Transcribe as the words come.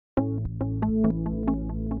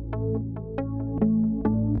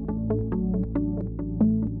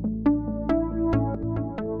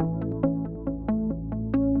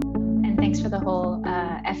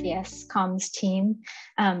FES Comms team.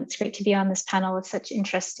 It's great to be on this panel with such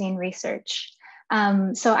interesting research.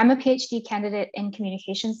 So I'm a PhD candidate in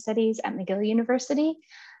communication studies at McGill University,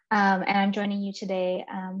 and I'm joining you today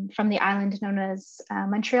from the island known as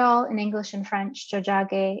Montreal in English and French,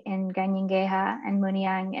 Tiohtià:ke in Kanien'kehá:ka, and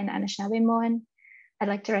Muniang in Anishinaabemowin. I'd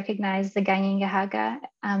like to recognize the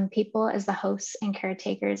Kanien'kehá:ka people as the hosts and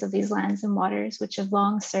caretakers of these lands and waters, which have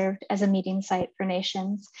long served as a meeting site for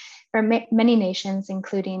nations, for many nations,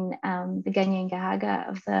 including the Kanien'kehá:ka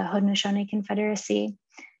of the Haudenosaunee Confederacy,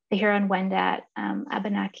 the Huron-Wendat,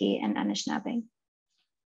 Abenaki, and Anishinaabe.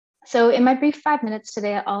 So in my brief 5 minutes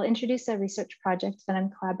today, I'll introduce a research project that I'm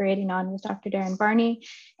collaborating on with Dr. Darin Barney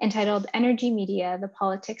entitled Energy Media, the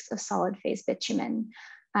Politics of Solid-Phase Bitumen,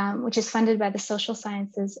 which is funded by the Social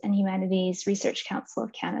Sciences and Humanities Research Council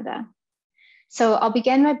of Canada. So I'll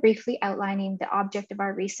begin by briefly outlining the object of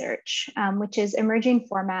our research, which is emerging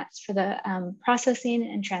formats for the processing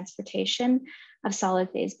and transportation of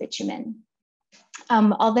solid-phase bitumen.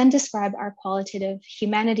 I'll then describe our qualitative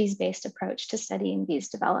humanities-based approach to studying these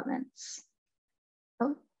developments.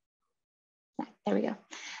 Oh, there we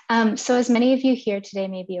go. So as many of you here today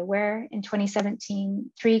may be aware, in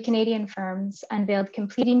 2017, 3 Canadian firms unveiled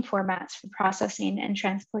competing formats for processing and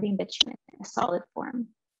transporting bitumen in a solid form.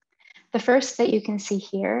 The first that you can see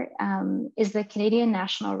here is the Canadian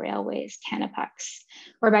National Railways Canapux,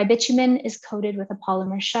 whereby bitumen is coated with a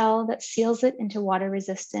polymer shell that seals it into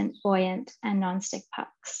water-resistant, buoyant, and non-stick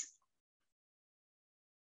pucks.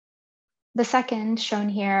 The second, shown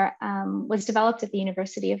here, was developed at the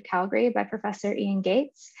University of Calgary by Professor Ian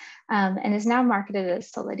Gates and is now marketed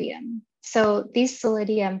as Solidium. So these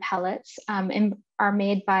Solidium pellets are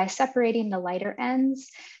made by separating the lighter ends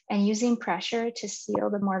and using pressure to seal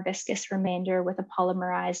the more viscous remainder with a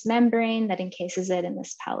polymerized membrane that encases it in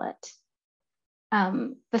this pellet.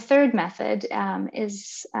 The third method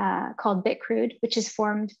is called Bitcrude, which is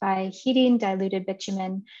formed by heating diluted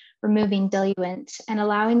bitumen, removing diluent, and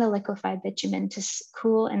allowing the liquefied bitumen to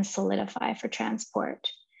cool and solidify for transport.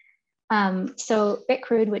 So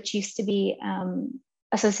Bitcrude, which used to be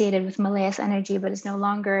associated with Malays energy, but is no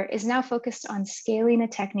longer, is now focused on scaling a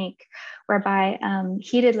technique whereby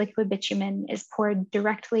heated liquid bitumen is poured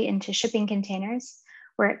directly into shipping containers,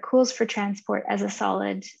 where it cools for transport as a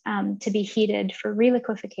solid to be heated for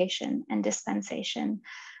reliquefaction and dispensation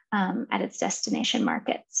at its destination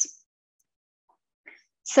markets.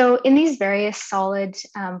 So in these various solid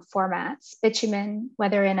formats, bitumen,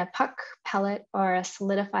 whether in a puck, pellet, or a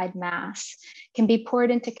solidified mass, can be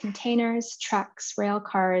poured into containers, trucks, rail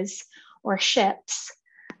cars, or ships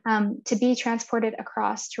to be transported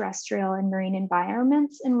across terrestrial and marine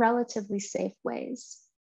environments in relatively safe ways.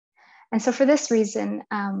 And so for this reason,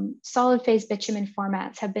 solid-phase bitumen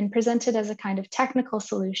formats have been presented as a kind of technical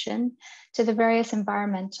solution to the various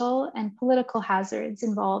environmental and political hazards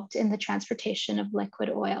involved in the transportation of liquid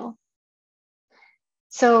oil.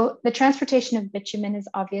 So the transportation of bitumen is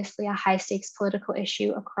obviously a high-stakes political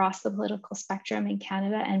issue across the political spectrum in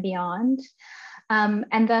Canada and beyond.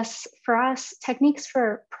 And thus, for us, techniques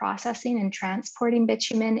for processing and transporting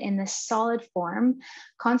bitumen in this solid form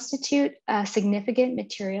constitute significant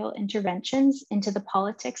material interventions into the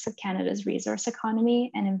politics of Canada's resource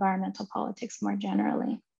economy and environmental politics more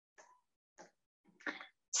generally.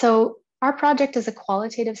 So our project is a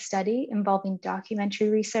qualitative study involving documentary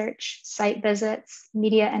research, site visits,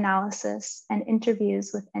 media analysis, and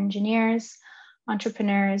interviews with engineers,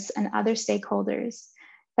 entrepreneurs, and other stakeholders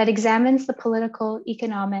that examines the political,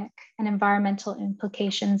 economic, and environmental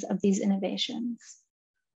implications of these innovations.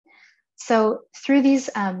 So through these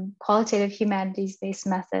qualitative humanities-based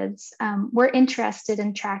methods, we're interested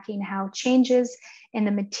in tracking how changes in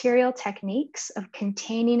the material techniques of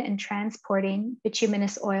containing and transporting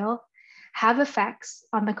bituminous oil have effects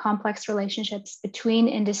on the complex relationships between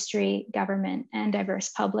industry, government, and diverse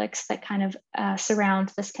publics that kind of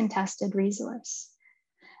surround this contested resource.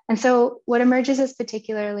 And so what emerges as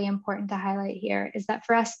particularly important to highlight here is that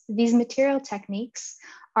for us, these material techniques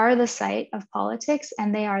are the site of politics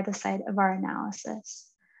and they are the site of our analysis.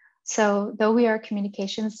 So though we are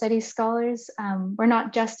communication studies scholars, we're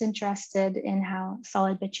not just interested in how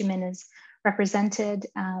solid bitumen is represented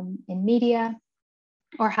in media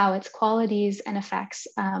or how its qualities and effects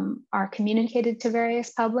are communicated to various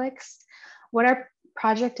publics. What our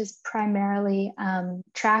project is primarily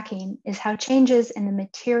tracking is how changes in the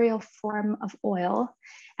material form of oil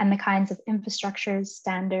and the kinds of infrastructures,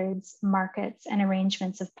 standards, markets, and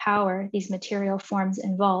arrangements of power these material forms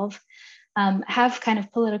involve have kind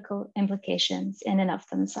of political implications in and of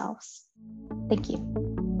themselves. Thank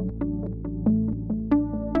you.